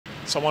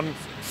So on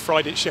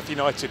Friday at Sheffield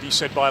United, you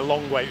said by a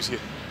long way it was your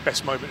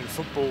best moment in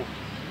football.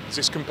 Does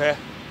this compare?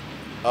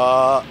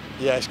 Yeah,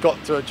 it's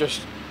got to have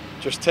just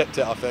tipped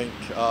it, I think.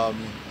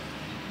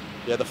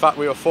 Yeah, the fact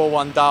we were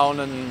 4-1 down,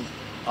 and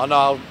I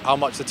know how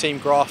much the team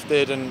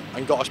grafted and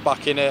got us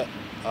back in it.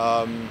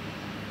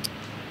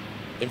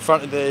 In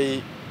front of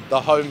the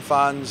home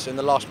fans in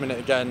the last minute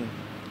again.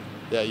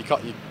 Yeah,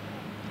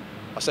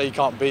 I say you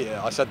can't beat it.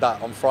 I said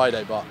that on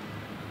Friday, but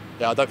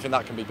yeah, I don't think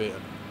that can be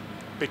beaten.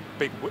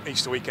 Big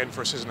Easter weekend for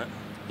us, isn't it?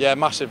 Yeah,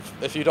 massive.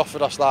 If you'd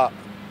offered us that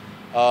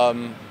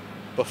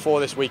before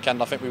this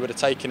weekend, I think we would have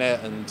taken it,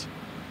 and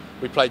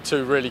we played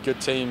two really good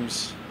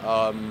teams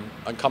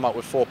and come out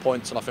with 4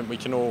 points, and I think we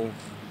can all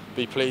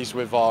be pleased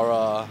with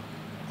our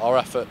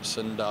efforts,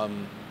 and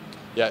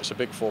yeah, it's a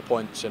big 4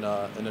 points in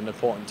an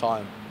important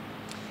time.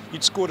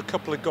 You'd scored a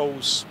couple of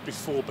goals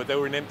before, but they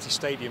were in empty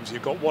stadiums.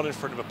 You've got one in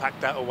front of a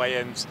packed out away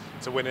end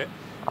to win it.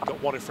 You've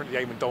got one in front of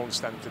the Eamon Dolan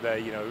stand today,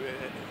 you know,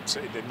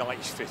 in the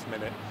 95th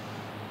minute.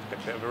 A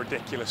bit of a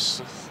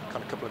ridiculous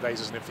kind of couple of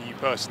days, isn't it, for you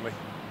personally?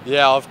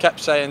 Yeah, I've kept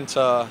saying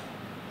I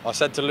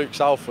said to Luke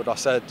Southwood, I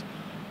said,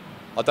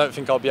 I don't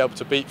think I'll be able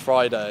to beat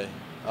Friday.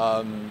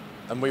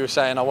 And we were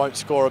saying I won't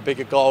score a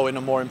bigger goal in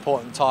a more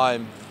important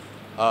time.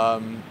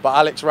 But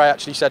Alex Ray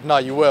actually said, no,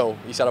 you will.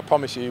 He said, I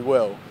promise you, you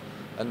will.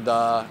 And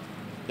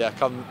yeah,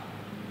 come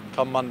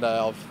Monday,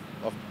 I've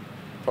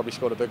probably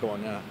scored a bigger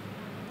one, yeah.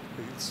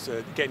 It's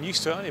getting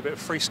used to it, aren't you? A bit of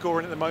free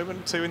scoring at the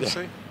moment,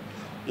 2-2.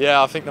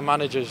 Yeah, I think the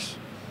manager's,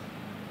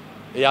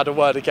 he had a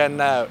word again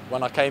there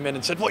when I came in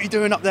and said, what are you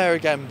doing up there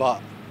again?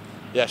 But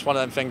yeah, it's one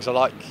of them things I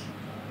like.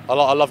 I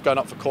love going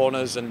up for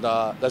corners, and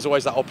there's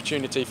always that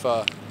opportunity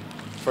for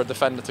a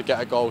defender to get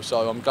a goal.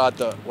 So I'm glad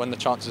that when the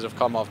chances have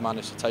come, I've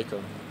managed to take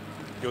them.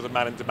 You're the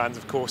man in demand,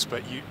 of course,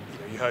 but you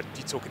heard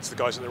you talking to the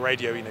guys on the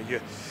radio. You know,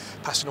 you're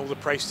passing all the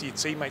praise to your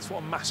teammates. What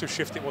a massive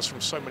shift it was from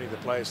so many of the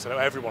players to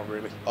everyone,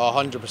 really.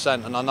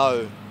 100%, and I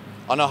know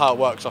how it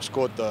works. I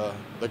scored the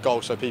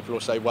goal, so people will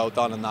say well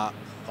done and that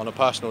on a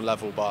personal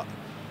level. But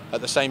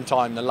at the same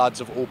time, the lads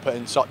have all put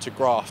in such a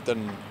graft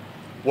and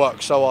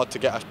worked so hard to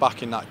get us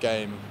back in that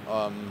game.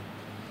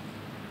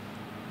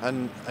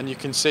 And you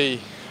can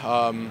see,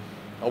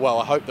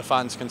 well, I hope the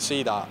fans can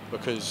see that,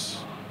 because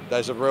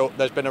there's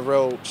been a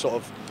real sort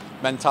of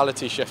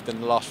mentality shift in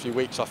the last few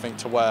weeks, I think,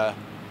 to where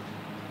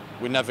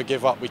we never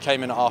give up. We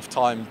came in at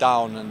half-time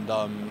down,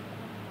 and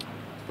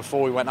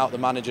before we went out, the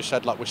manager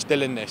said, like, we're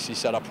still in this. He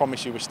said, I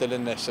promise you we're still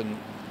in this, and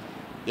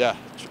yeah,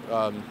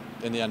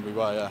 in the end we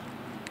were, yeah.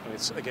 And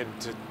it's, again,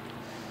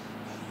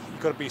 you've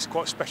got to be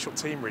quite a special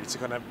team, really, to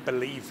kind of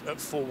believe at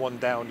 4-1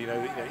 down, you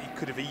know, it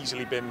could have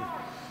easily been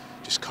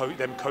just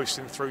them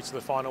coasting through to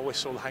the final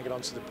whistle, hanging on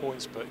to the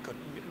points, but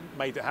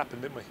made it happen,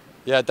 didn't we?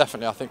 Yeah,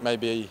 definitely. I think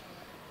maybe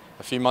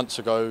a few months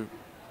ago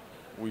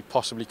we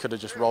possibly could have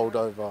just rolled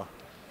over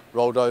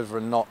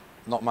and not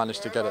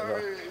managed to get it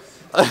there.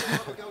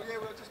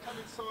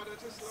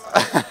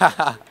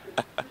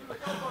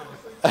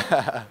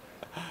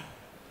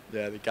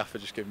 Yeah, the gaffer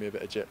just gave me a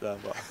bit of jip there,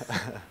 but.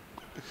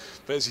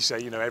 But as you say,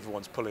 you know,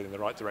 everyone's pulling in the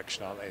right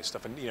direction, aren't they, and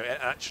stuff. And you know,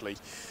 actually,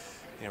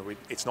 you know,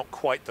 it's not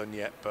quite done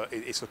yet, but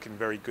it's looking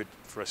very good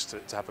for us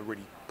to have a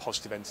really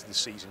positive end to the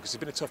season, because it's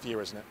been a tough year,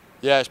 hasn't it?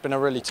 Yeah, it's been a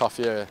really tough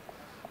year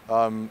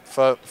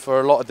for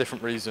a lot of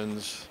different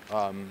reasons.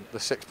 The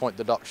 6-point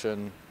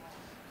deduction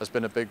has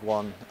been a big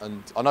one,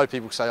 and I know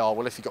people say, oh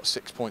well, if you got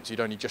 6 points you'd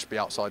only just be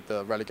outside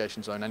the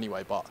relegation zone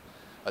anyway, but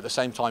at the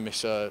same time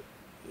it's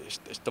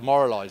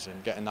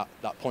demoralising getting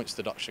that points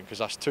deduction, because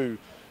that's 2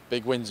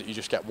 big wins that you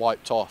just get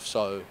wiped off.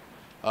 So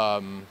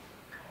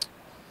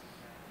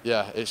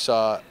yeah,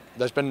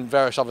 there's been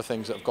various other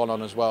things that have gone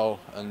on as well,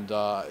 and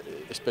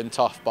it's been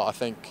tough, but I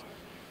think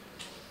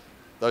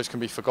those can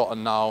be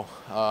forgotten now,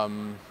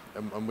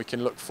 and we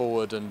can look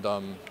forward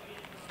and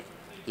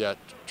yeah,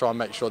 try and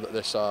make sure that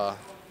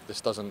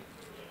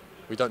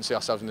we don't see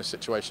ourselves in this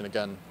situation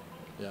again.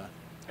 Yeah.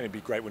 And it'd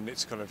be great, wouldn't it,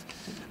 to kind of,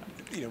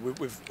 you know,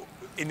 we've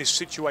in this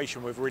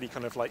situation we've really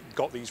kind of like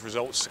got these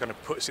results to kind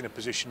of put us in a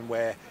position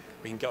where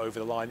we can get over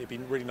the line. It'd be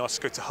really nice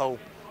to go to Hull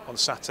on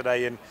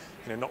Saturday and,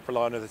 you know, not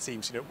rely on other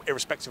teams, you know,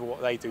 irrespective of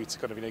what they do, to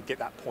kind of, you know, get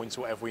that point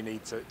or whatever we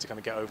need to kind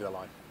of get over the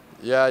line.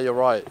 Yeah, you're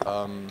right.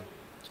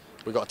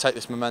 We've got to take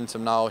this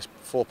momentum now. It's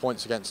 4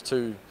 points against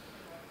two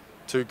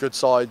good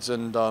sides,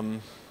 and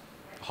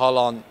Hull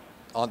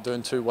aren't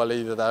doing too well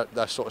either.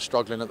 They're sort of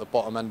struggling at the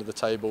bottom end of the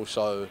table,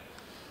 so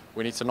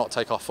we need to not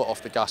take our foot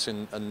off the gas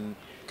and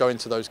go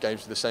into those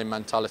games with the same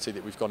mentality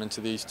that we've gone into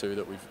these two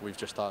that we've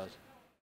just had.